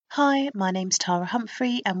Hi, my name's Tara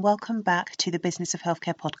Humphrey, and welcome back to the Business of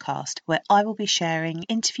Healthcare podcast, where I will be sharing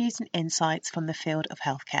interviews and insights from the field of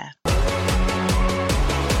healthcare.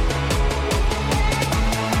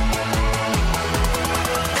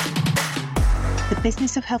 The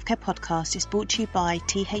Business of Healthcare podcast is brought to you by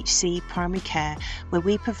THC Primary Care, where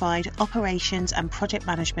we provide operations and project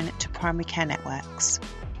management to primary care networks.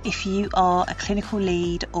 If you are a clinical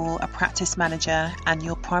lead or a practice manager and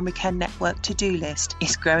your primary care network to-do list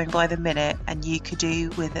is growing by the minute and you could do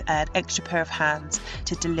with an extra pair of hands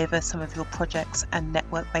to deliver some of your projects and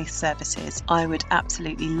network-based services, I would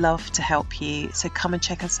absolutely love to help you. So come and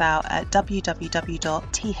check us out at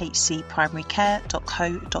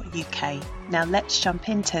www.thcprimarycare.co.uk. Now let's jump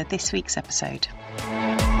into this week's episode.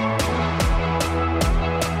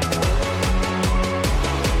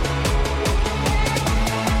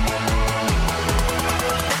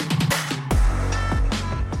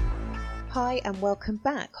 Hi and welcome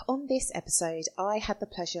back. On this episode, I had the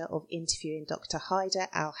pleasure of interviewing Dr. Haidar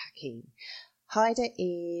Al-Hakim. Haidar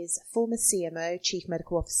is former CMO, Chief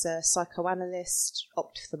Medical Officer, psychoanalyst,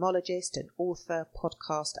 ophthalmologist, and author,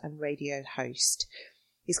 podcast and radio host.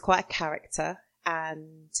 He's quite a character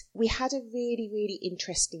and we had a really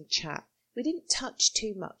interesting chat. We didn't touch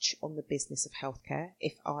too much on the business of healthcare,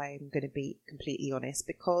 if I'm going to be completely honest,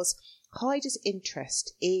 because Haidar's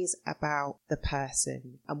interest is about the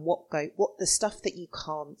person and what the stuff that you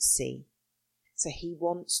can't see. So he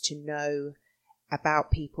wants to know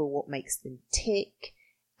about people, what makes them tick,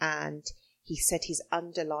 and he said his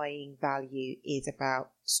underlying value is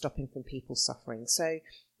about stopping from people suffering. So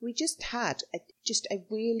we just had a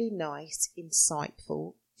really nice,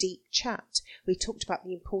 insightful, deep chat. We talked about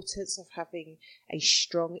the importance of having a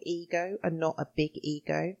strong ego and not a big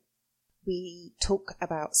ego. We talk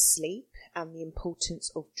about sleep and the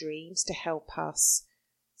importance of dreams to help us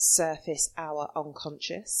surface our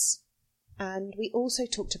unconscious. And we also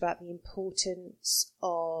talked about the importance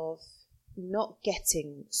of not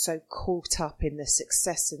getting so caught up in the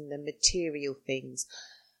success and the material things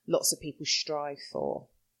lots of people strive for.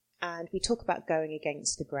 And we talk about going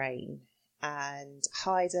against the grain. And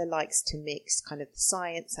Haidar likes to mix kind of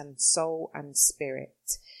science and soul and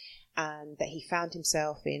spirit. And that he found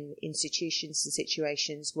himself in institutions and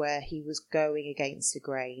situations where he was going against the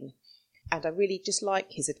grain. And I really just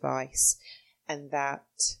like his advice, and that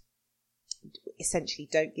essentially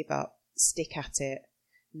don't give up, stick at it,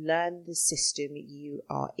 learn the system you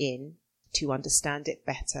are in to understand it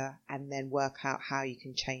better, and then work out how you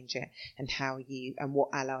can change it and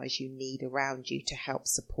what allies you need around you to help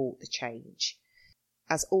support the change.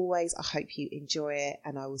 As always, I hope you enjoy it,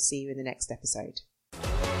 and I will see you in the next episode.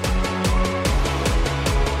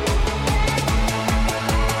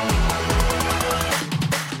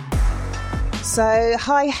 So,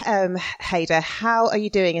 hi, Haidar, how are you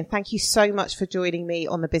doing? And thank you so much for joining me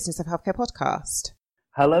on the Business of Healthcare podcast.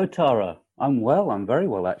 Hello, Tara. I'm well. I'm very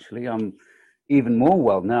well, actually. I'm even more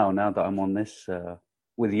well now that I'm on this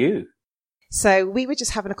with you. So we were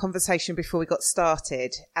just having a conversation before we got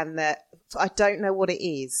started, and that I don't know what it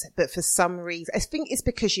is, but for some reason, I think it's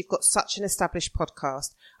because you've got such an established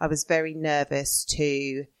podcast. I was very nervous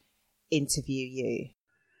to interview you.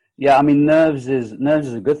 Yeah, I mean, nerves is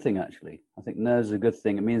a good thing, actually. I think nerves is a good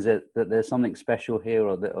thing. It means that there's something special here,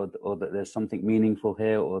 or that there's something meaningful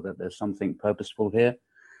here, or that there's something purposeful here.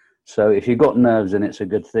 So if you've got nerves, then it's a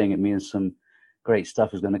good thing. It means some great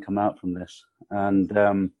stuff is going to come out from this. And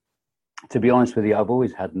to be honest with you, I've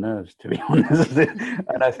always had nerves, to be honest.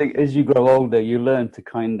 And I think as you grow older, you learn to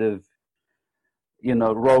kind of,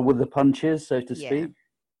 roll with the punches, so to speak. Yeah.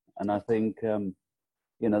 And I think,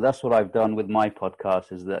 that's what I've done with my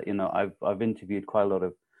podcast, is that, I've interviewed quite a lot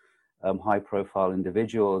of high profile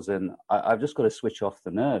individuals, and I've just got to switch off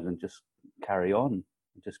the nerve and just carry on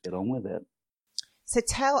and just get on with it. So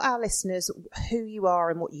tell our listeners who you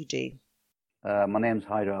are and what you do. My name's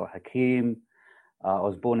Haidar Al-Hakim. I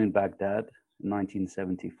was born in Baghdad in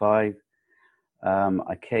 1975.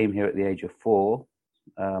 I came here at the age of 4.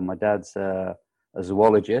 My dad's a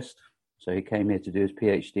zoologist, so he came here to do his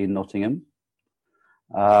PhD in Nottingham.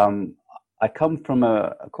 I come from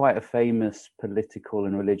quite a famous political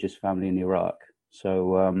and religious family in Iraq,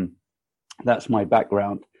 so that's my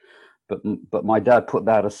background. But my dad put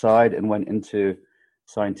that aside and went into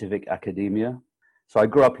scientific academia. So I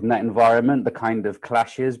grew up in that environment, the kind of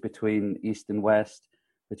clashes between East and West,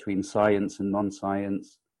 between science and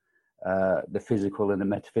non-science, the physical and the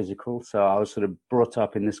metaphysical. So I was sort of brought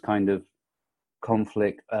up in this kind of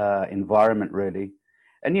conflict environment, really.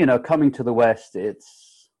 And, coming to the West,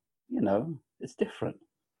 it's different,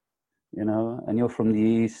 and you're from the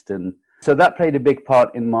East. And so that played a big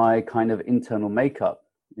part in my kind of internal makeup.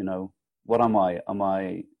 You know, what am I? Am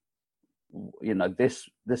I, you know, this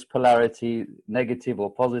polarity, negative or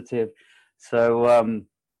positive? So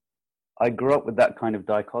I grew up with that kind of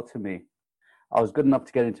dichotomy. I was good enough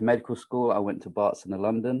to get into medical school. I went to Barts in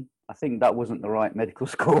London. I think that wasn't the right medical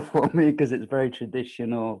school for me because it's very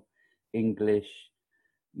traditional English.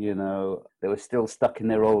 You know, they were still stuck in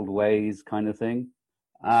their old ways, kind of thing.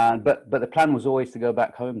 But the plan was always to go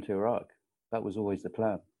back home to Iraq. That was always the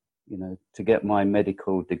plan. You know, to get my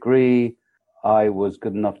medical degree. I was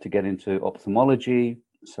good enough to get into ophthalmology,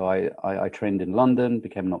 so I trained in London,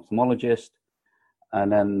 became an ophthalmologist,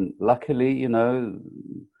 and then luckily, you know,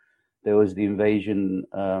 there was the invasion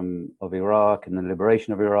of Iraq and the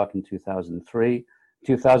liberation of Iraq in 2003.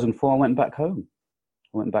 2004, I went back home.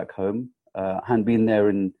 I hadn't been there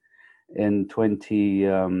in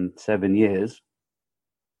 27 years.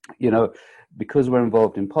 You know, because we're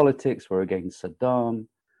involved in politics, we're against Saddam,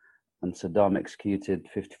 and Saddam executed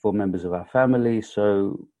 54 members of our family,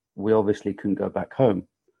 so we obviously couldn't go back home.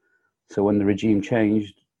 So when the regime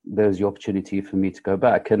changed, there was the opportunity for me to go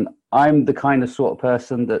back. And I'm the kind of sort of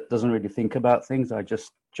person that doesn't really think about things. I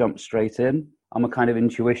just jump straight in. I'm a kind of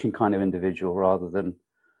intuition kind of individual rather than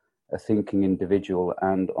a thinking individual.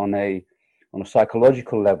 And on a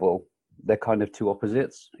psychological level, they're kind of two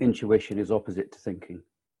opposites. Intuition is opposite to thinking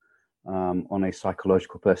on a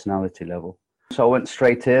psychological personality level. So I went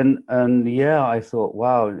straight in, and yeah, I thought,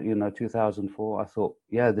 wow, you know, 2004, I thought,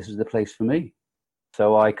 yeah, this is the place for me.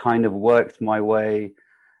 So I kind of worked my way.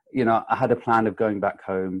 You know, I had a plan of going back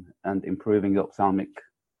home and improving the ophthalmic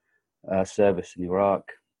service in Iraq.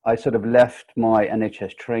 I sort of left my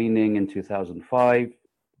NHS training in 2005,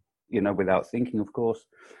 you know, without thinking, of course.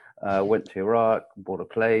 Went to Iraq, bought a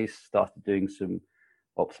place, started doing some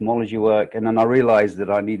ophthalmology work, and then I realized that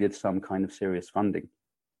I needed some kind of serious funding.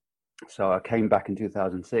 So I came back in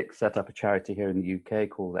 2006, set up a charity here in the UK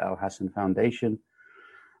called the Al-Hakim Foundation.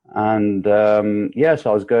 And so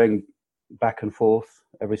I was going back and forth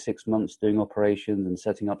every 6 months doing operations and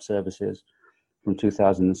setting up services from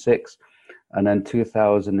 2006. And then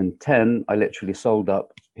 2010, I literally sold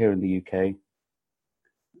up here in the UK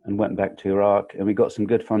and went back to Iraq. And we got some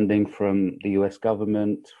good funding from the US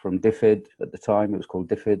government, from DFID at the time. It was called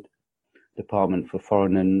DFID, Department for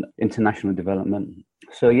Foreign and International Development.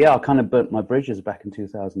 So yeah, I kind of burnt my bridges back in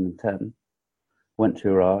 2010, went to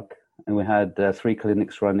Iraq, and we had 3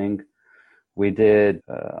 clinics running. We did,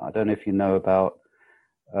 I don't know if you know about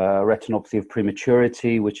retinopathy of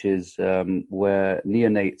prematurity, which is where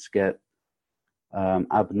neonates get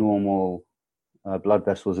abnormal blood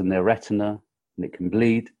vessels in their retina, and it can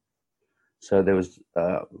bleed. So there was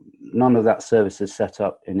none of that service is set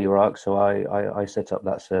up in Iraq, so I set up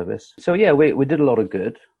that service. So yeah, we did a lot of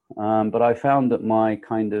good, but I found that my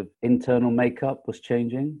kind of internal makeup was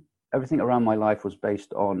changing. Everything around my life was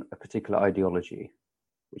based on a particular ideology,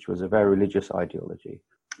 which was a very religious ideology.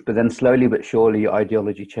 But then slowly but surely your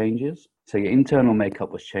ideology changes. So your internal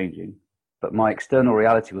makeup was changing, but my external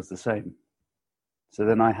reality was the same. So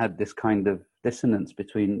then I had this kind of dissonance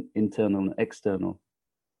between internal and external.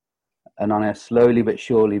 And I slowly but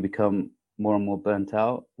surely become more and more burnt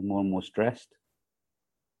out and more stressed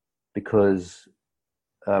because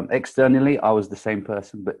externally I was the same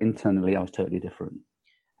person, but internally I was totally different.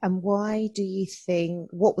 And why do you think,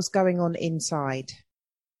 what was going on inside?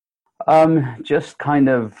 Just kind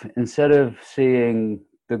of, instead of seeing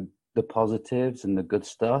the positives and the good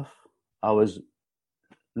stuff, I was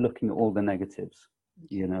looking at all the negatives,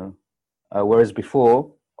 you know. Whereas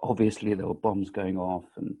before, obviously there were bombs going off,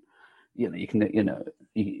 and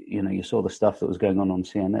you saw the stuff that was going on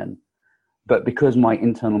CNN. But because my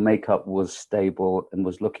internal makeup was stable and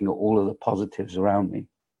was looking at all of the positives around me,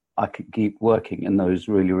 I could keep working in those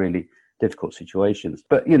really, really difficult situations.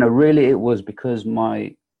 But, you know, really it was because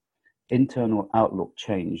my internal outlook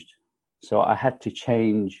changed. So I had to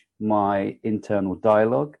change my internal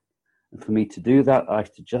dialogue. And for me to do that, I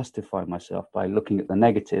had to justify myself by looking at the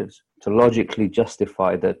negatives to logically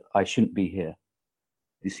justify that I shouldn't be here.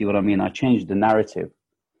 You see what I mean? I changed the narrative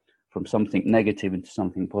from something negative into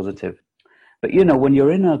something positive. But, you know, when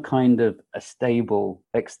you're in a kind of a stable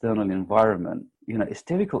external environment, you know, it's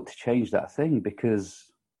difficult to change that thing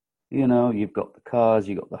because, you know, you've got the cars,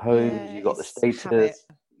 you've got the homes, you've got the status,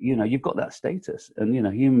 you know, you've got that status. And, you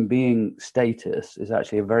know, human being status is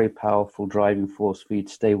actually a very powerful driving force for you to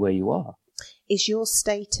stay where you are. Is your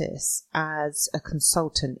status as a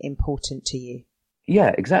consultant important to you?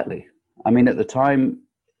 Yeah, exactly. I mean, at the time,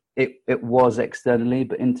 it was externally,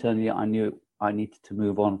 but internally I knew I needed to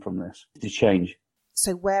move on from this, to change.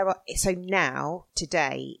 So now,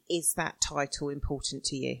 today, is that title important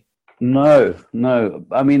to you? No.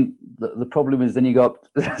 I mean, the problem is then you go up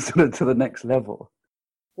sort of to the next level.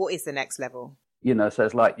 What is the next level? So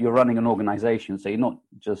it's like you're running an organization. So you're not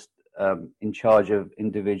just in charge of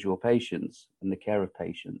individual patients and the care of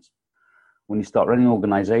patients. When you start running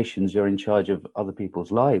organizations, you're in charge of other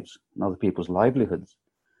people's lives and other people's livelihoods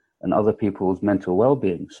and other people's mental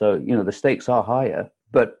well-being. So, the stakes are higher,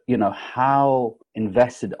 but, how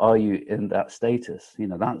invested are you in that status?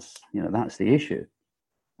 That's the issue.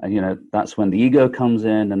 And, that's when the ego comes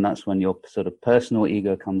in, and that's when your sort of personal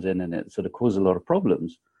ego comes in, and it sort of causes a lot of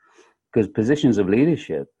problems, because positions of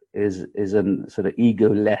leadership is a sort of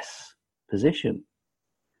ego-less position.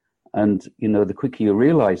 And, the quicker you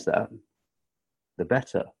realize that, the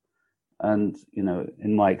better. And,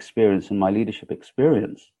 in my experience, in my leadership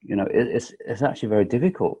experience, it's actually very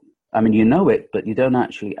difficult. I mean, you know it, but you don't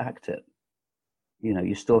actually act it.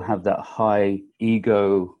 You still have that high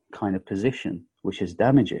ego kind of position, which is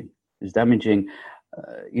damaging. It's damaging,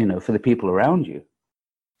 for the people around you.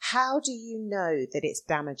 How do you know that it's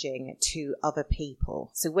damaging to other people?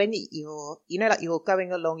 So when like you're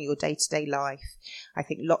going along your day-to-day life, I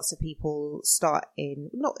think lots of people start in,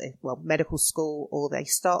 medical school, or they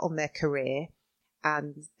start on their career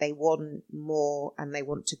and they want more and they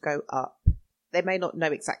want to go up. They may not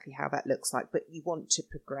know exactly how that looks like, but you want to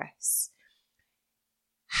progress.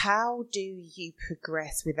 How do you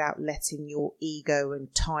progress without letting your ego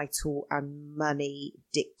and title and money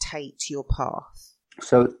dictate your path?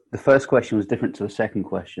 So the first question was different to the second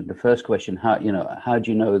question. The first question, how do you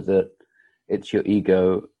know that it's your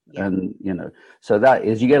ego? Yeah. And, so that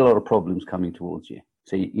is, you get a lot of problems coming towards you.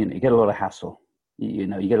 So, you get a lot of hassle. You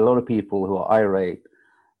get a lot of people who are irate,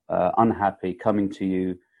 unhappy, coming to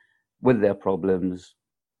you with their problems,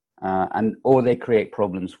 or they create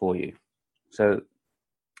problems for you. So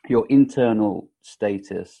your internal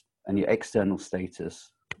status and your external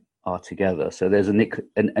status are together. So there's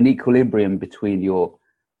an equilibrium between your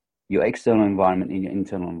external environment and your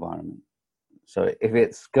internal environment. So if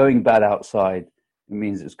it's going bad outside, it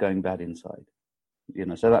means it's going bad inside.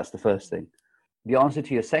 So that's the first thing. The answer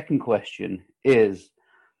to your second question is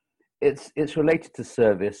it's related to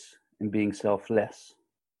service and being selfless.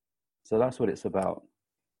 So that's what it's about.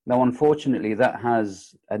 Now, unfortunately, that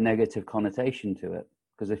has a negative connotation to it,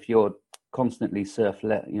 because if you're constantly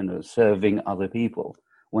serving other people,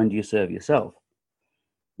 when do you serve yourself?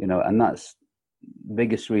 And that's the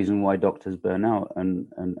biggest reason why doctors burn out and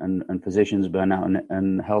physicians burn out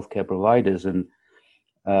and healthcare providers and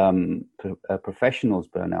professionals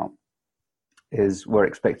burn out, is we're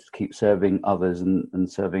expected to keep serving others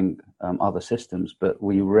and serving other systems, but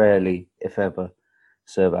we rarely, if ever,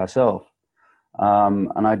 serve ourselves.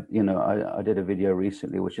 And I did a video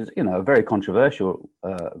recently, which is, a very controversial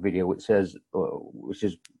video, which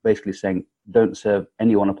is basically saying, don't serve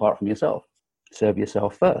anyone apart from yourself. Serve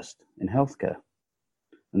yourself first in healthcare.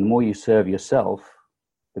 And the more you serve yourself,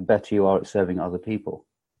 the better you are at serving other people,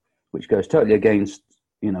 which goes totally against,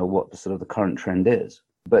 what the sort of the current trend is.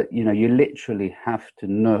 But, you literally have to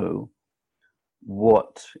know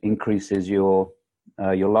what increases your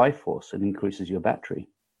life force and increases your battery.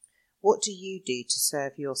 What do you do to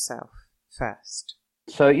serve yourself first?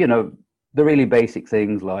 So, the really basic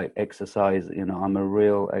things like exercise. I'm a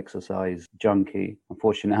real exercise junkie.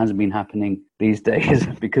 Unfortunately, it hasn't been happening these days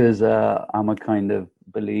because I'm a kind of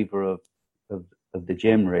believer of the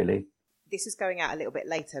gym, really. This is going out a little bit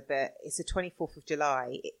later, but it's the 24th of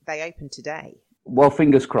July. They open today. Well,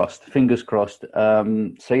 fingers crossed.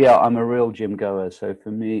 So, yeah, I'm a real gym goer. So for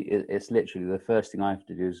me, it's literally the first thing I have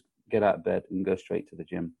to do is get out of bed and go straight to the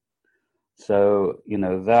gym. So,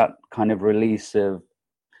 that kind of release of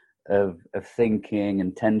thinking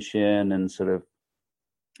and tension and sort of,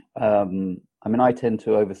 I tend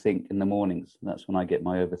to overthink in the mornings. That's when I get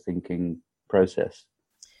my overthinking process.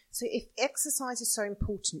 So if exercise is so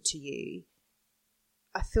important to you,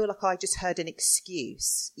 I feel like I just heard an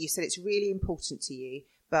excuse. You said it's really important to you,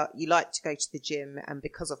 but you like to go to the gym, and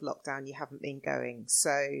because of lockdown, you haven't been going.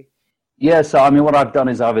 So yeah, so what I've done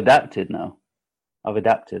is I've adapted now. I've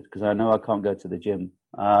adapted because I know I can't go to the gym.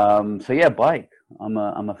 So yeah, bike. I'm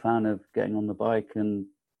a fan of getting on the bike and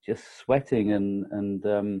just sweating, and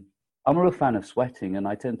I'm a real fan of sweating, and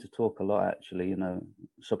I tend to talk a lot, actually.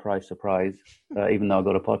 Surprise, surprise. Even though I've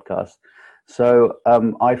got a podcast, so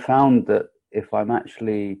I found that if I'm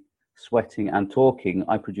actually sweating and talking,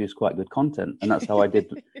 I produce quite good content, and that's how I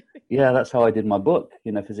did. Yeah, that's how I did my book.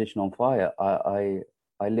 Physician on Fire. I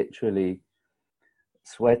literally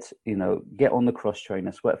sweat. Get on the cross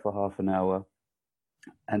trainer, sweat for half an hour,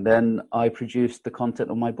 and then I produced the content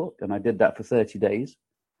on my book, and I did that for 30 days.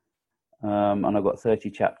 And I got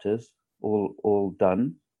 30 chapters all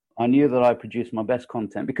done. I knew that I produced my best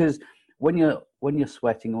content, because when you're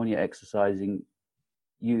sweating, when you're exercising,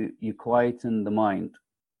 you quieten the mind,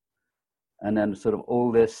 and then sort of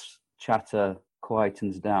all this chatter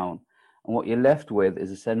quietens down, and what you're left with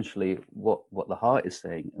is essentially what the heart is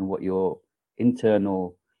saying and what your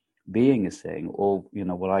internal being is saying, or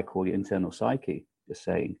what I call your internal psyche is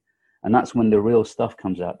saying. And that's when the real stuff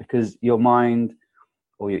comes out, because your mind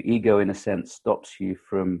or your ego, in a sense, stops you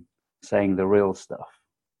from saying the real stuff,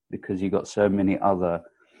 because you've got so many other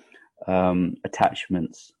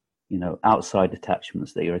attachments, outside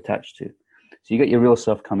attachments that you're attached to. So you get your real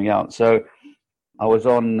stuff coming out. So I was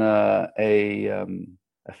on a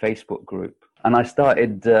Facebook group, and I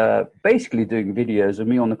started basically doing videos of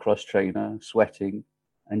me on the cross trainer, sweating,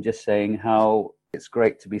 and just saying how it's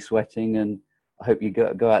great to be sweating, and I hope you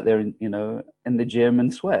go out there and in the gym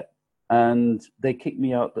and sweat. And they kicked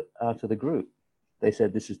me out of the group. They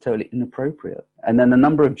said this is totally inappropriate. And then a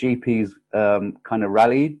number of GPs kind of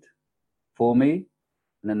rallied for me,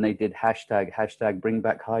 and then they did hashtag bring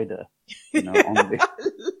back Haidar,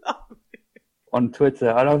 on Twitter.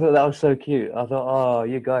 And I thought that was so cute. I thought, oh,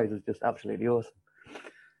 you guys are just absolutely awesome.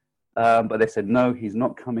 But they said, no, he's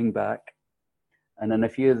not coming back. And then a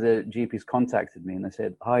few of the GPs contacted me and they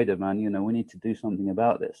said, Haidar, man, we need to do something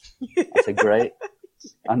about this. I said, great.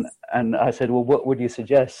 And I said, well, what would you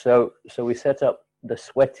suggest? So we set up the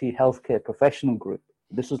Sweaty Healthcare Professional Group.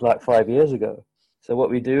 This was like 5 years ago. So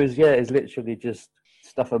what we do is literally just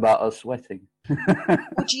stuff about us sweating.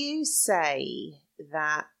 Would you say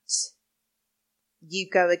that you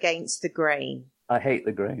go against the grain? I hate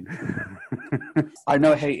the grain. I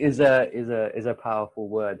know hate is a powerful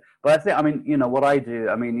word, but I think, what I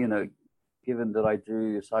do, given that I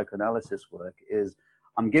do psychoanalysis work, is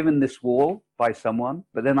I'm given this wall by someone,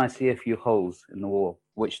 but then I see a few holes in the wall,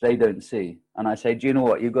 which they don't see. And I say, do you know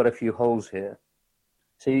what? You've got a few holes here.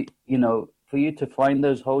 So, for you to find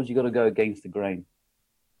those holes, you've got to go against the grain.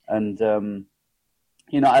 And,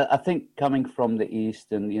 I think coming from the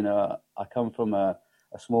East, and, I come from a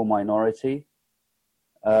small minority,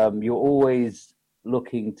 you're always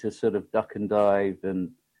looking to sort of duck and dive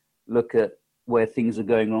and look at where things are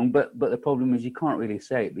going wrong. But the problem is you can't really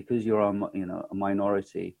say it, because you're a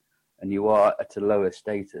minority and you are at a lower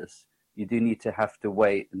status. You do need to have to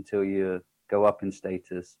wait until you go up in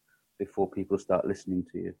status before people start listening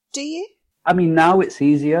to you. Do you? Now it's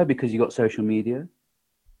easier because you got social media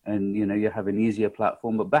and, you have an easier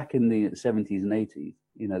platform. But back in the 70s and 80s,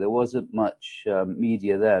 there wasn't much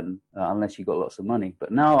media then, unless you got lots of money.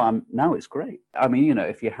 But now it's great.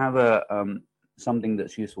 If you have something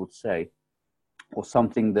that's useful to say, or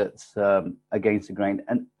something that's against the grain,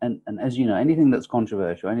 and as you know, anything that's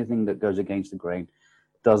controversial, anything that goes against the grain,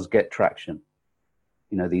 does get traction.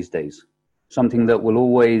 These days, something that will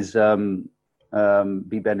always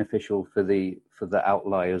be beneficial for the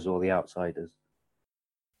outliers or the outsiders.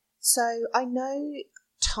 So I know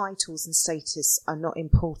titles and status are not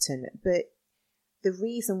important, but the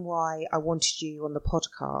reason why I wanted you on the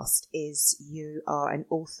podcast is you are an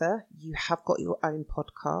author, you have got your own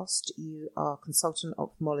podcast, you are a consultant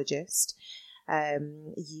ophthalmologist,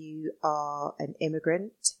 you are an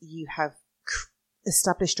immigrant, you have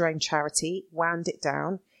established your own charity, wound it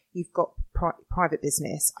down, you've got private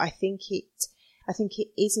business. I think it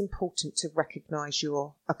is important to recognise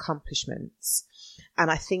your accomplishments.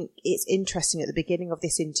 And I think it's interesting, at the beginning of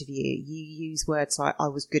this interview, you use words like, I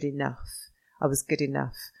was good enough.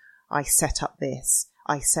 I set up this.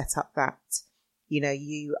 I set up that.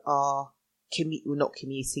 You are not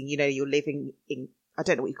commuting. You're living in, I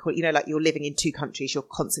don't know what you call it, like you're living in two countries. You're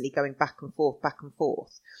constantly going back and forth.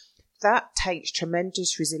 That takes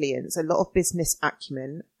tremendous resilience, a lot of business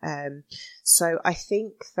acumen. So I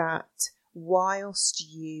think that whilst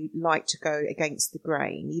you like to go against the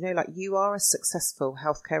grain, like you are a successful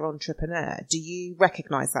healthcare entrepreneur. Do you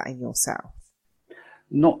recognise that in yourself?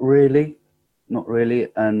 Not really.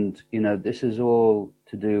 And, this is all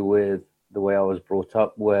to do with the way I was brought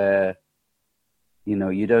up, where,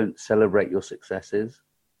 you don't celebrate your successes.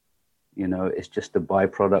 It's just a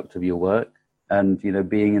byproduct of your work. And,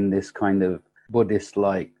 being in this kind of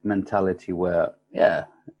Buddhist-like mentality where, you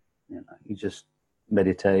just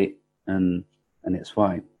meditate and it's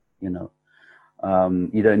fine. You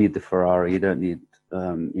don't need the Ferrari. You don't need,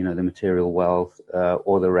 the material wealth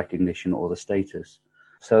or the recognition or the status.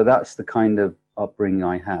 So that's the kind of upbringing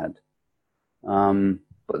I had.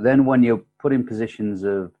 But then when you're put in positions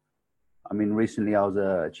of, recently I was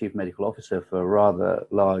a chief medical officer for a rather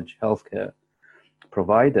large healthcare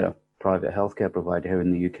provider, private healthcare provider here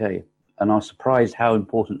in the UK. And I was surprised how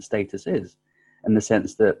important status is, in the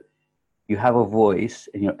sense that you have a voice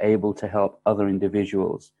and you're able to help other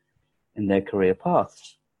individuals in their career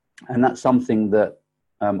paths. And that's something that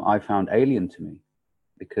I found alien to me,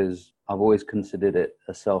 because I've always considered it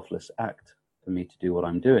a selfless act for me to do what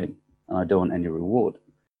I'm doing, and I don't want any reward.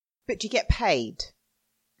 But do you get paid?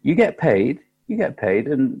 You get paid,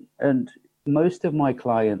 and most of my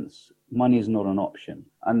clients, money is not an option.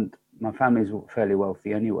 And my family is fairly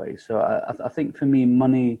wealthy anyway. So I think for me,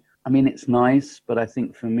 money, I mean, it's nice, but I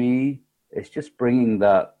think for me, it's just bringing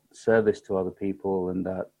that service to other people and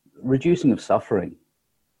that reducing of suffering.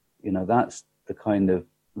 You know, that's the kind of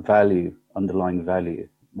value, underlying value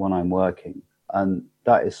when I'm working. And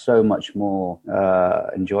that is so much more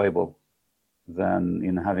enjoyable than,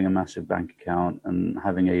 you know, having a massive bank account and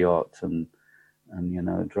having a yacht and you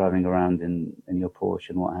know, driving around in your Porsche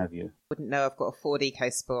and what have you. Wouldn't know I've got a Ford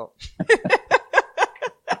EcoSport.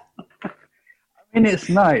 I mean, it's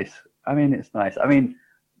nice. I mean,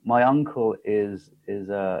 my uncle is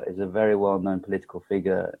a very well-known political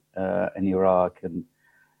figure in Iraq,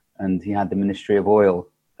 and he had the Ministry of Oil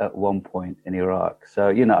at one point in Iraq. So,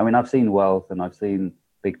 you know, I mean, I've seen wealth and I've seen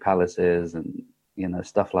big palaces and, you know,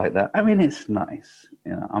 stuff like that. I mean, it's nice.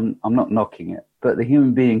 You know, I'm not knocking it, but the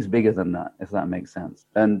human being's bigger than that, if that makes sense.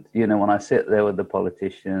 And, you know, when I sit there with the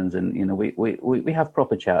politicians and, you know, we have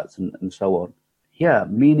proper chats and so on. Yeah,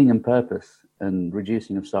 meaning and purpose and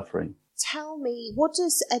reducing of suffering. Tell me, what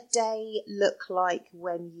does a day look like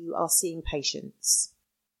when you are seeing patients?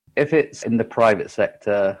 If it's in the private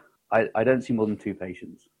sector, I don't see more than 2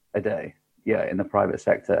 patients a day. Yeah, in the private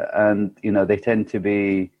sector. And, you know, they tend to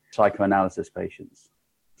be psychoanalysis patients.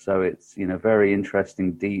 So it's, you know, very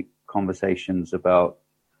interesting, deep conversations about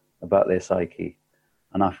their psyche.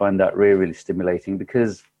 And I find that really, really stimulating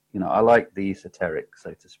because, you know, I like the esoteric,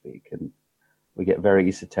 so to speak. And we get very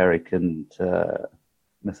esoteric and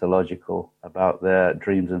mythological about their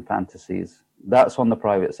dreams and fantasies. That's on the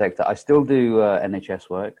private sector. I still do NHS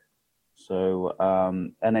work. So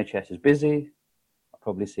NHS is busy. I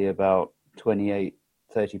probably see about 28,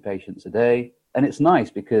 30 patients a day. And it's nice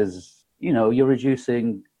because, you know, you're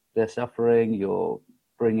reducing their suffering. You're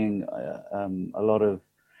bringing a lot of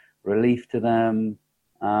relief to them.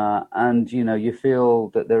 And, you know, you feel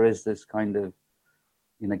that there is this kind of,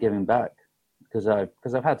 you know, giving back. Because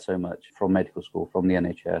I've had so much from medical school, from the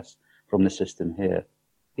NHS, from the system here.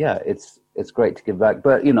 Yeah, it's great to give back.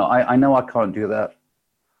 But, you know, I know I can't do that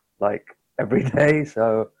like every day.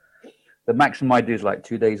 So the maximum I do is like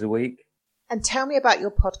 2 days a week. And tell me about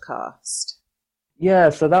your podcast. Yeah,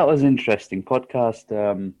 so that was interesting.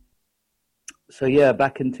 Podcast. So yeah,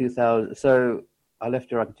 back in 2000. So I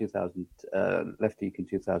left Iraq in 2000. Left the UK in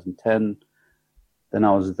 2010. Then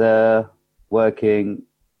I was there working.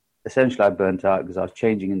 Essentially, I burnt out because I was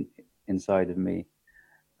changing inside of me.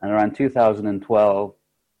 And around 2012,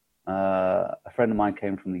 a friend of mine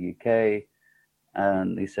came from the UK,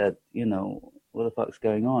 and he said, you know, what the fuck's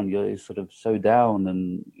going on? You're sort of so down,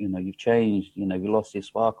 and, you know, you've changed, you know, you lost your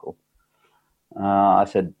sparkle. I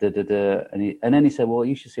said, da, da, da. And then he said, well,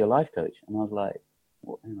 you should see a life coach. And I was like,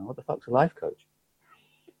 what the fuck's a life coach?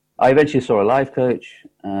 I eventually saw a life coach,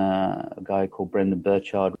 a guy called Brendan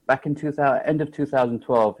Burchard. Back in end of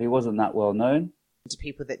 2012, he wasn't that well known. To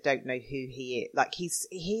people that don't know who he is, like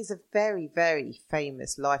he's a very, very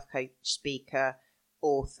famous life coach, speaker,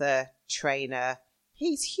 author, trainer.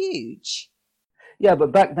 He's huge. Yeah,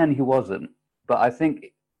 but back then he wasn't. But I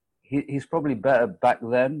think he's probably better back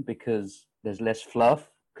then because there's less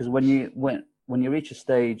fluff. Because when you reach a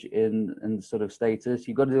stage in sort of status,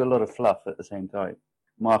 you've got to do a lot of fluff at the same time.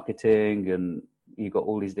 Marketing, and you got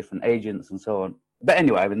all these different agents and so on. But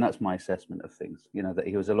anyway, I mean, that's my assessment of things, you know, that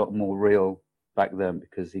he was a lot more real back then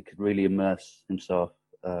because he could really immerse himself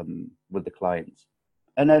with the clients.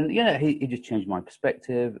 And then, you know, he just changed my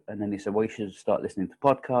perspective. And then he said, well, you should start listening to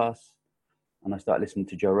podcasts. And I started listening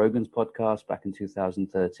to Joe Rogan's podcast back in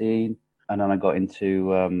 2013. And then I got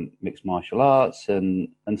into mixed martial arts. And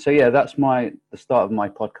so, yeah, that's the start of my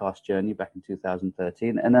podcast journey back in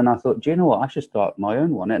 2013. And then I thought, do you know what? I should start my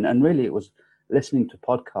own one. And really it was listening to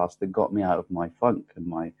podcasts that got me out of my funk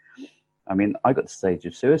and I got to the stage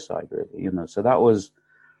of suicide, really, you know. So that was,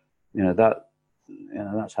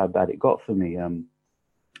 that's how bad it got for me.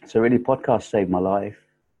 So really podcasts saved my life.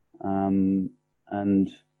 And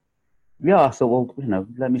yeah, I thought, well, you know,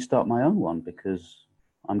 let me start my own one because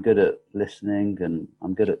I'm good at listening and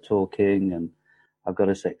I'm good at talking and I've got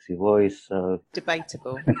a sexy voice. So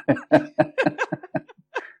debatable.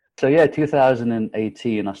 So yeah,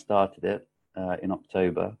 2018, I started it in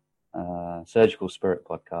October, Surgical Spirit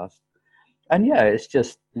podcast. And yeah, it's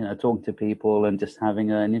just, you know, talking to people and just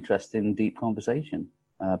having an interesting, deep conversation.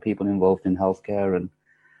 People involved in healthcare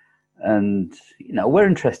and, you know, we're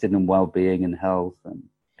interested in well-being and health and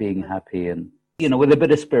being happy, and with a bit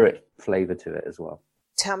of spirit flavor to it as well.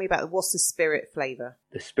 Tell me about what's the spirit flavor?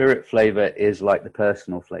 The spirit flavor is like the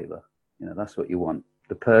personal flavor. That's what you want.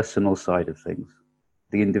 The personal side of things,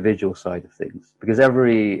 the individual side of things, because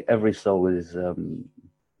every soul is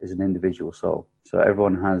an individual soul. So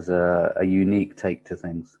everyone has a unique take to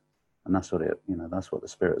things, and that's what that's what the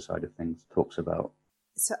spirit side of things talks about.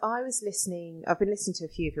 So I've been listening to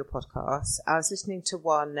a few of your podcasts. I was listening to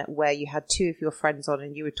one where you had two of your friends on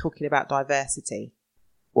and you were talking about diversity.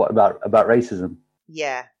 What about racism?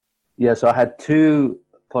 Yeah. Yeah, so I had two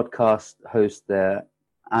podcast hosts there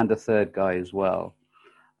and a third guy as well.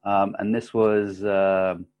 And this was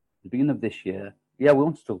the beginning of this year. Yeah, we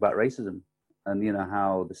wanted to talk about racism and,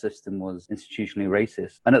 how the system was institutionally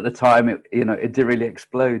racist. And at the time, it didn't really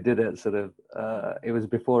explode, did it? Sort of, it was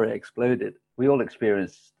before it exploded. We all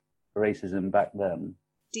experienced racism back then.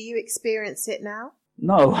 Do you experience it now?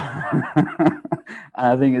 No.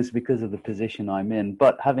 I think it's because of the position I'm in.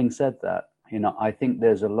 But having said that, I think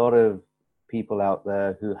there's a lot of people out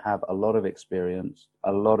there who have a lot of experience,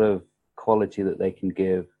 a lot of quality that they can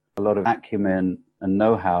give, a lot of acumen and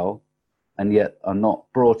know-how, and yet are not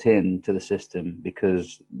brought into the system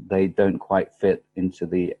because they don't quite fit into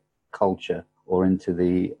the culture or into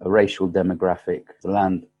the racial demographic of the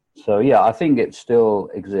land. So, yeah, I think it still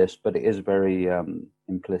exists, but it is very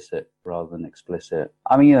implicit rather than explicit.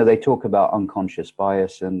 I mean, they talk about unconscious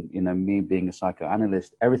bias and, me being a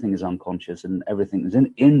psychoanalyst, everything is unconscious and everything is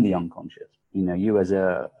in the unconscious. You as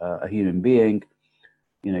a human being,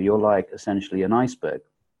 you're like essentially an iceberg.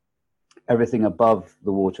 Everything above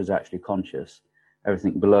the water is actually conscious.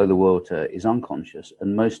 Everything below the water is unconscious.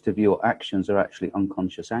 And most of your actions are actually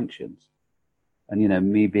unconscious actions. And,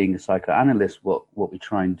 me being a psychoanalyst, what we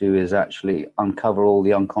try and do is actually uncover all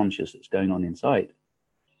the unconscious that's going on inside.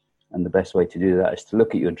 And the best way to do that is to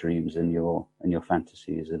look at your dreams and your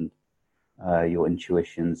fantasies and your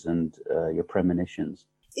intuitions and your premonitions.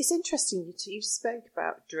 It's interesting you spoke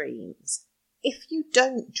about dreams. If you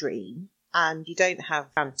don't dream and you don't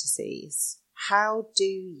have fantasies, how do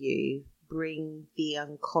you bring the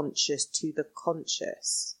unconscious to the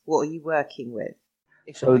conscious? What are you working with?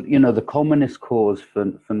 So, the commonest cause for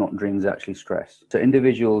not dreaming is actually stress. So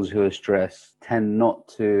individuals who are stressed tend not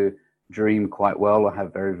to dream quite well or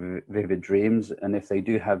have very vivid dreams. And if they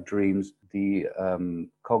do have dreams, the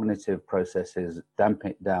cognitive processes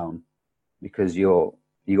dampen it down because you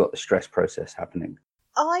got the stress process happening.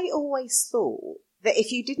 I always thought that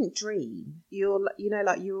if you didn't dream, you're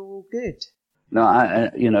all good. No,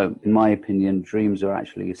 in my opinion, dreams are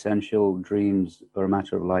actually essential. Dreams are a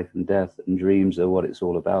matter of life and death, and dreams are what it's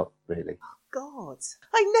all about, really. Oh, God,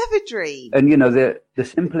 I never dream. And, the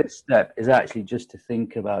simplest step is actually just to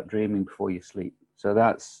think about dreaming before you sleep. So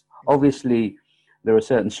that's, obviously, there are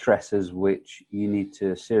certain stresses which you need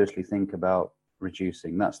to seriously think about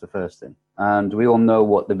reducing. That's the first thing. And we all know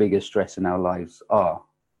what the biggest stress in our lives are.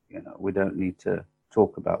 We don't need to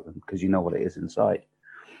talk about them because you know what it is inside.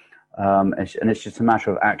 And it's just a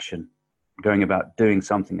matter of action, going about doing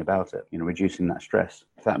something about it, reducing that stress,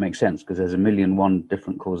 if that makes sense, because there's 1,000,001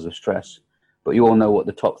 different causes of stress. But you all know what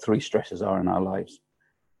the top 3 stresses are in our lives.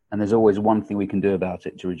 And there's always one thing we can do about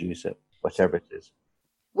it to reduce it, whatever it is.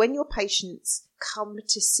 When your patients come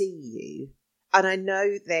to see you, and I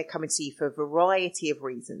know they're coming to see you for a variety of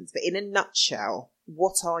reasons, but in a nutshell,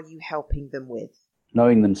 what are you helping them with?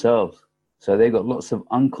 Knowing themselves. So they've got lots of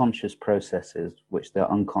unconscious processes which they're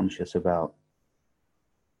unconscious about.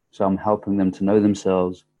 So I'm helping them to know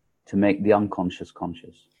themselves, to make the unconscious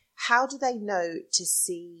conscious. How do they know to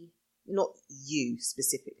see, not you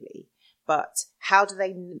specifically, but how do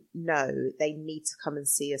they know they need to come and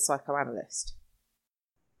see a psychoanalyst?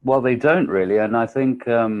 Well, they don't really. And I think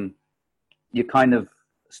you kind of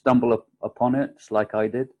stumble upon it, just like I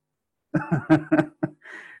did.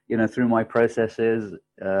 Through my processes,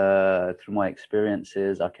 through my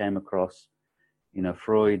experiences, I came across,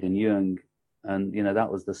 Freud and Jung, and,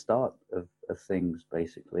 that was the start of things,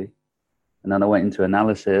 basically. And then I went into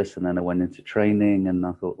analysis, and then I went into training, and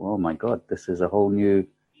I thought, oh my God, this is a whole new,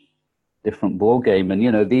 different ball game. And,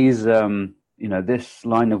 this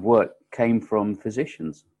line of work came from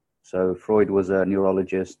physicians. So Freud was a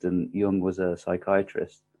neurologist and Jung was a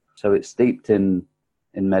psychiatrist. So it's steeped in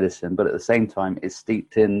medicine, but at the same time, it's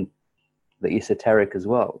steeped in the esoteric as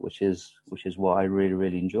well, which is what I really,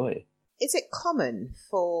 really enjoy. Is it common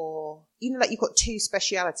for, you've got 2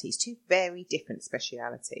 specialities, 2 very different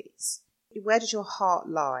specialities. Where does your heart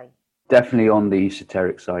lie? Definitely on the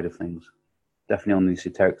esoteric side of things.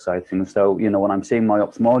 So, when I'm seeing my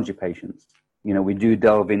ophthalmology patients, we do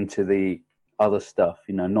delve into the other stuff,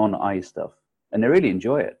 non-eye stuff, and they really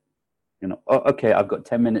enjoy it. Okay, I've got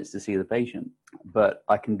 10 minutes to see the patient, but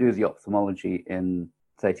I can do the ophthalmology in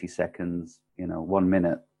 30 seconds, 1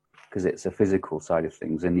 minute, because it's a physical side of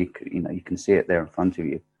things, and you can see it there in front of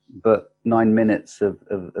you. But 9 minutes of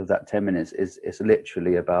that 10 minutes is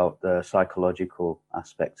literally about the psychological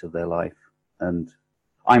aspects of their life. And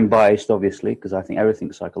I'm biased, obviously, because I think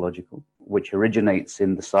everything's psychological, which originates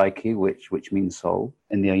in the psyche, which means soul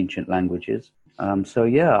in the ancient languages. So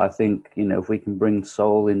yeah, I think if we can bring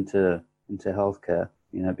soul into healthcare,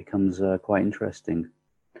 it becomes quite interesting.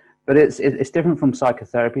 But it's different from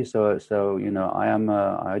psychotherapy. So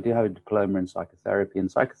I do have a diploma in psychotherapy,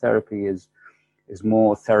 and psychotherapy is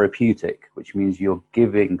more therapeutic, which means you're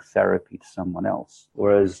giving therapy to someone else.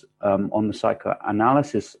 Whereas on the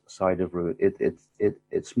psychoanalysis side of route,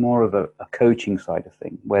 it's more of a coaching side of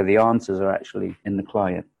thing, where the answers are actually in the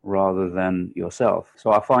client rather than yourself.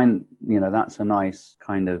 So I find, that's a nice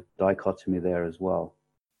kind of dichotomy there as well.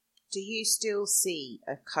 Do you still see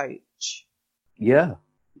a coach? Yeah,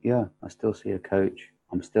 I still see a coach.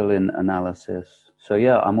 I'm still in analysis. So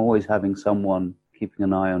yeah, I'm always having someone keeping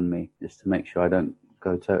an eye on me just to make sure I don't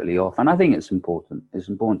go totally off. And I think it's important. It's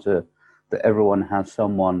important that everyone has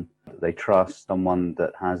someone that they trust, someone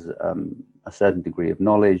that has a certain degree of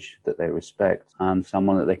knowledge that they respect, and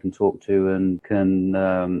someone that they can talk to and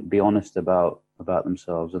can be honest about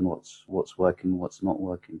themselves and what's working, what's not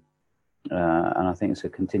working. And I think it's a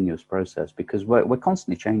continuous process, because we're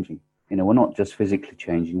constantly changing. We're not just physically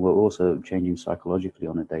changing, we're also changing psychologically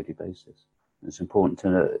on a daily basis. It's important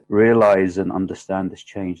to realize and understand this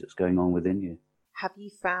change that's going on within you. Have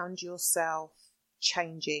you found yourself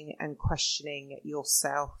changing and questioning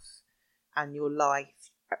yourself and your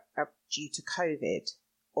life due to COVID?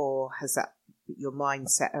 Or has your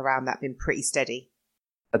mindset around that been pretty steady?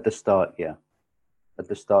 At the start, yeah. At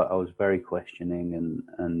the start, I was very questioning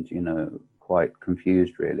and quite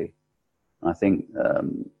confused, really. I think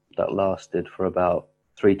that lasted for about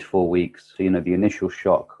 3 to 4 weeks. So, the initial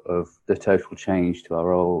shock of the total change to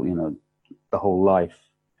our whole, the whole life,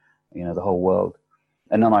 the whole world.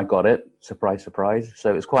 And then I got it, surprise, surprise.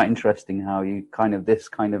 So it's quite interesting how this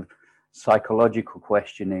kind of psychological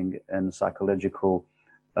questioning and psychological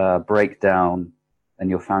breakdown, and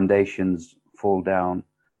your foundations fall down.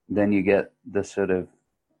 Then you get the sort of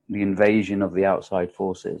the invasion of the outside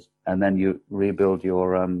forces, and then you rebuild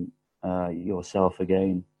yourself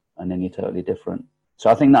again, and then you're totally different. So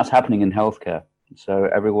I think that's happening in healthcare. So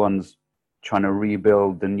everyone's trying to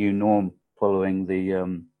rebuild the new norm following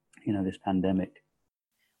the this pandemic.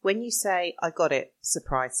 When you say, I got it,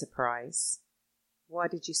 surprise, surprise, why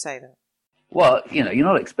did you say that? Well, you're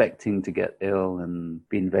not expecting to get ill and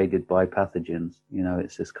be invaded by pathogens.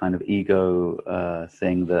 It's this kind of ego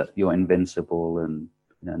thing that you're invincible and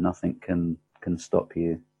nothing can stop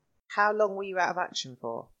you. How long were you out of action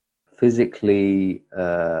for? Physically,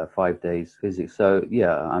 5 days. So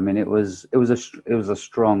yeah, I mean, it was a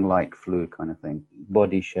strong like flu kind of thing.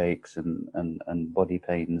 Body shakes and body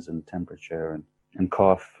pains and temperature and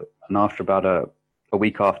cough. And after about a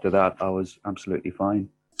week after that, I was absolutely fine.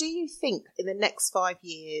 Do you think in the next 5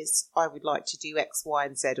 years I would like to do X, Y,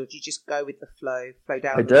 and Z, or do you just go with the flow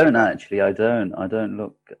down? I don't actually. I don't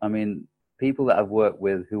look. I mean, people that I've worked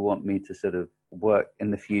with who want me to sort of work in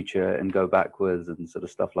the future and go backwards and sort of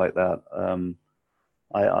stuff like that,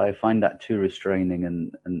 I find that too restraining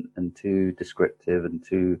and too descriptive and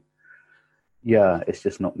too, it's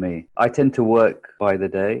just not me. I tend to work by the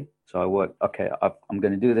day. So I work, okay, I'm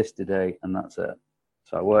going to do this today and that's it.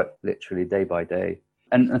 So I work literally day by day,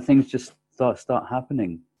 and things just start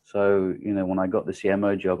happening. So, when I got the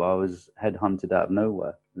CMO job, I was headhunted out of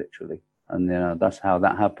nowhere, literally. And that's how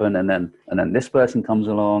that happened. And then this person comes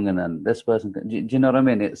along, and then this person. Do you know what I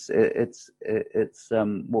mean? It's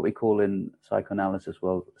what we call in psychoanalysis,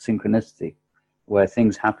 synchronicity, where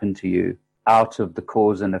things happen to you out of the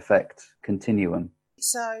cause and effect continuum.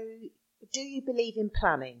 So, do you believe in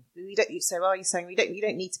planning? So, are you saying you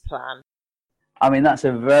don't need to plan? I mean, that's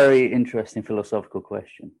a very interesting philosophical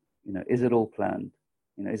question. Is it all planned?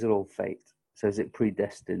 Is it all fate? So, is it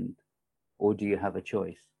predestined, or do you have a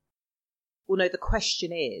choice? Well, no, the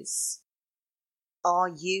question is, are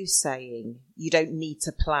you saying you don't need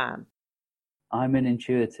to plan? I'm an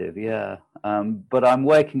intuitive, yeah. But I'm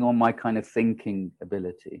working on my kind of thinking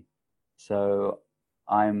ability. So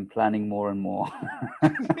I'm planning more and more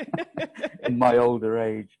in my older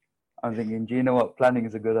age. I'm thinking, do you know what? Planning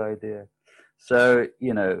is a good idea. So,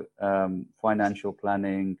 financial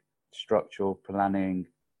planning, structural planning.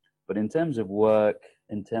 But in terms of work,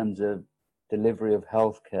 in terms of delivery of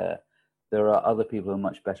healthcare, there are other people who are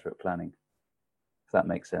much better at planning, if that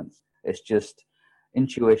makes sense. It's just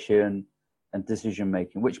intuition and decision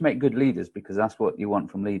making, which make good leaders, because that's what you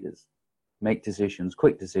want from leaders. Make decisions,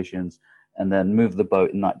 quick decisions, and then move the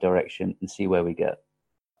boat in that direction and see where we get.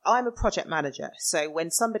 I'm a project manager, so when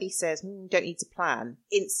somebody says, don't need to plan,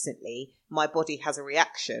 instantly my body has a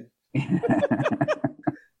reaction.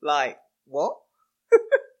 Like, what?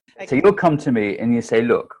 So you'll come to me and you say,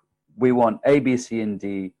 look, we want A, B, C, and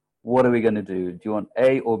D. What are we going to do? Do you want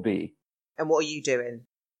A or B? And what are you doing?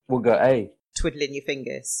 We'll go A. Twiddling your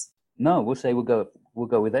fingers? No, we'll say we'll go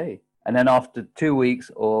with A. And then after 2 weeks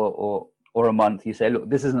or a month, you say, look,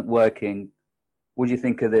 this isn't working. What do you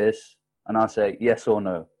think of this? And I'll say yes or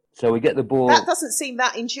no. So we get the ball. That doesn't seem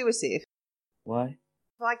that intuitive. Why?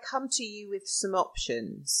 If I come to you with some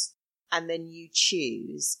options and then you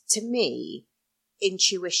choose, to me,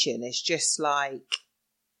 intuition is just like,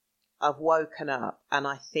 I've woken up and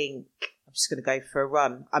I think I'm just going to go for a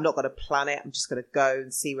run. I'm not going to plan it. I'm just going to go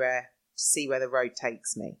and see where the road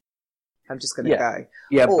takes me. I'm just going to go.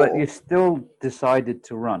 Yeah, but you still decided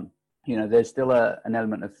to run. You know, there's still an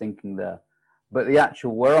element of thinking there. But the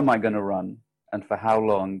actual, where am I going to run and for how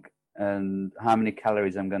long and how many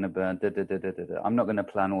calories I'm going to burn, I'm not going to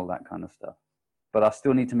plan all that kind of stuff. But I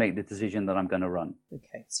still need to make the decision that I'm going to run.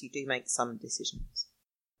 Okay, so you do make some decisions.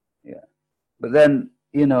 Yeah. But then,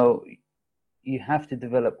 you know, you have to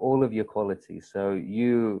develop all of your qualities. So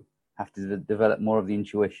you have to develop more of the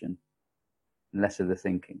intuition and less of the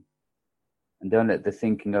thinking. And don't let the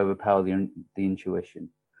thinking overpower the intuition.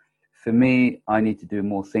 For me, I need to do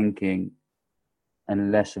more thinking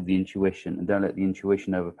and less of the intuition, and don't let the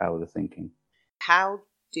intuition overpower the thinking. How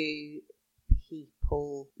do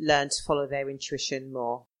people learn to follow their intuition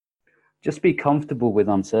more? Just be comfortable with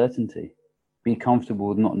uncertainty. Be comfortable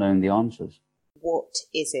with not knowing the answers. What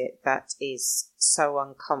is it that is so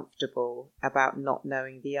uncomfortable about not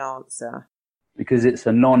knowing the answer? Because it's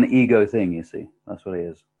a non-ego thing, you see. That's what it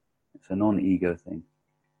is. It's a non-ego thing.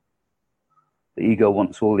 The ego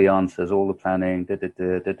wants all the answers, all the planning,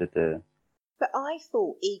 But I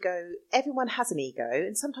thought everyone has an ego,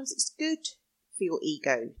 and sometimes it's good for your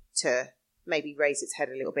ego to maybe raise its head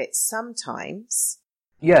a little bit. Sometimes.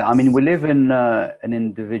 Yeah, I mean, we live in an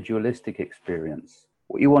individualistic experience.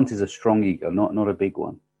 What you want is a strong ego, not a big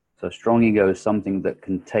one. So a strong ego is something that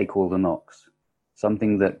can take all the knocks,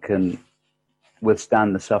 something that can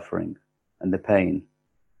withstand the suffering and the pain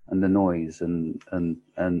and the noise and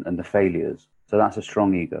the failures. So that's a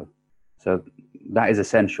strong ego. So that is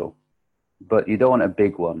essential. But you don't want a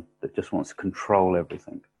big one that just wants to control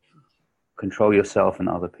everything, control yourself and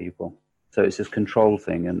other people. So it's this control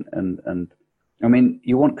thing. And I mean,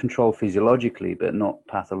 you want control physiologically, but not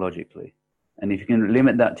pathologically. And if you can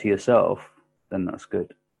limit that to yourself, then that's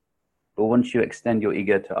good. But once you extend your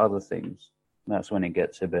ego to other things, that's when it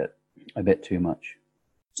gets a bit too much.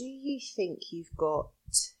 Do you think you've got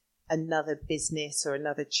another business or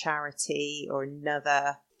another charity or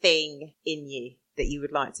another thing in you that you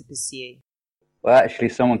would like to pursue? Well, actually,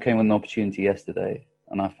 someone came with an opportunity yesterday,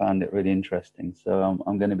 and I found it really interesting. So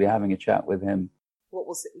I'm going to be having a chat with him. What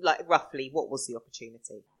was it, like, roughly, what was the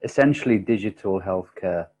opportunity? Essentially, digital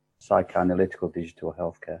healthcare, psychoanalytical digital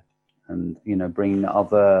healthcare, and, you know, bringing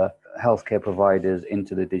other healthcare providers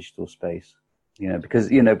into the digital space. Because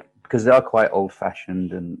they are quite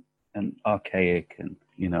old-fashioned and archaic and,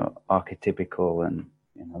 you know, archetypical and,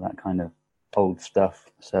 you know, that kind of old stuff.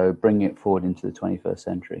 So bringing it forward into the 21st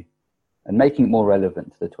century and making it more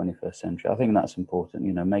relevant to the 21st century. I think that's important,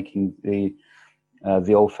 you know, making the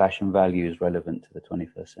old-fashioned values relevant to the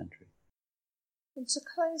 21st century. And to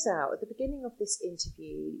close out, at the beginning of this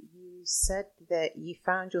interview, you said that you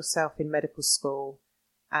found yourself in medical school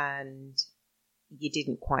and you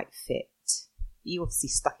didn't quite fit. You obviously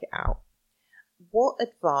stuck it out. What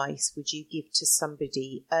advice would you give to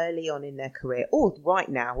somebody early on in their career, or right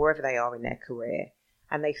now, wherever they are in their career,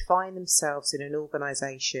 and they find themselves in an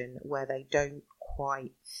organisation where they don't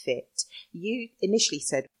quite fit? You initially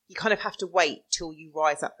said you kind of have to wait till you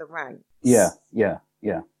rise up the ranks. Yeah.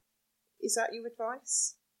 Is that your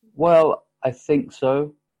advice? Well, I think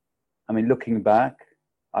so. I mean, looking back,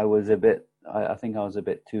 I think I was a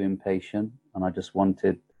bit too impatient, and I just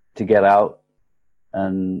wanted to get out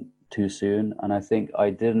and too soon. And I think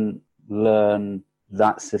I didn't learn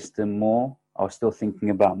that system more. I was still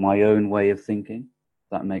thinking about my own way of thinking, if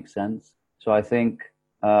that makes sense. So I think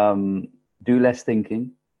do less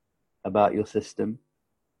thinking about your system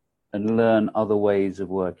and learn other ways of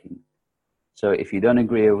working. So if you don't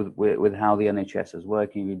agree with how the NHS is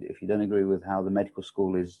working, if you don't agree with how the medical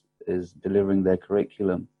school is delivering their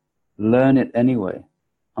curriculum, learn it anyway.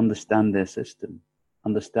 Understand their system.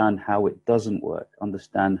 Understand how it doesn't work.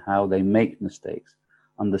 Understand how they make mistakes.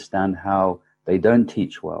 Understand how they don't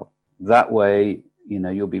teach well. That way,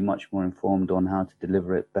 you'll be much more informed on how to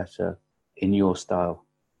deliver it better in your style.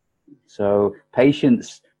 So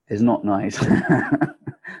patience is not nice,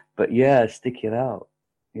 but yeah, stick it out.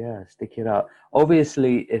 Yeah, stick it out.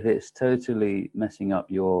 Obviously, if it's totally messing up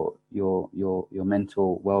your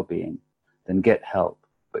mental well-being, then get help.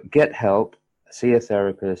 But get help, see a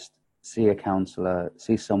therapist, see a counselor,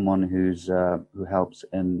 see someone who helps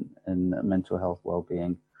in mental health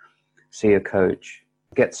well-being, see a coach,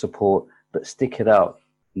 get support, but stick it out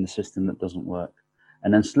in the system that doesn't work.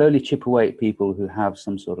 And then slowly chip away at people who have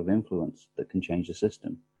some sort of influence that can change the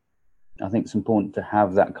system. I think it's important to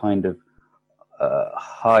have that kind of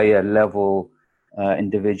higher level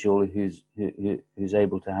individual who's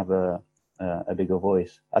able to have a bigger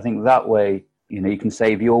voice. I think that way, you can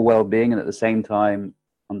save your well-being and at the same time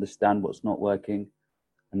understand what's not working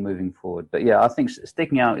and moving forward. But yeah, I think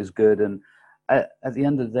sticking out is good. And at the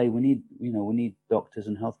end of the day, we need doctors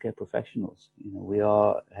and healthcare professionals. We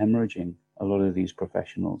are hemorrhaging a lot of these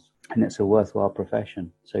professionals, and it's a worthwhile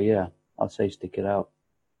profession. So yeah, I'd say stick it out.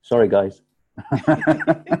 Sorry, guys.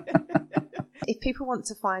 If people want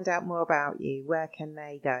to find out more about you, where can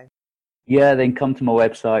they go? Yeah, they can come to my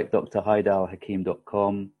website,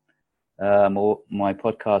 drhaidarhakim.com, or my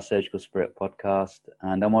podcast, Surgical Spirit Podcast,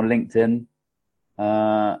 and I'm on LinkedIn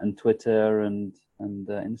and Twitter and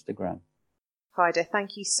Instagram. Haidar,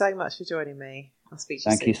 thank you so much for joining me. I'll speak to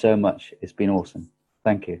you soon. Thank you so much. It's been awesome.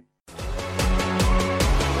 Thank you.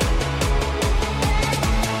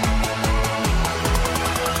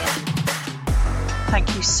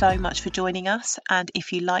 Thank you so much for joining us. And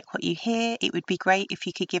if you like what you hear, it would be great if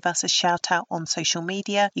you could give us a shout out on social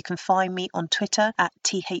media. You can find me on Twitter at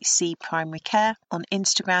THC Primary Care, on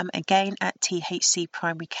Instagram again at THC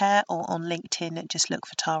Primary Care, or on LinkedIn, just look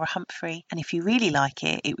for Tara Humphrey. And if you really like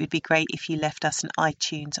it, it would be great if you left us an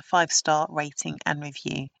iTunes 5-star rating and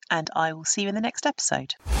review. And I will see you in the next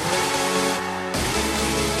episode.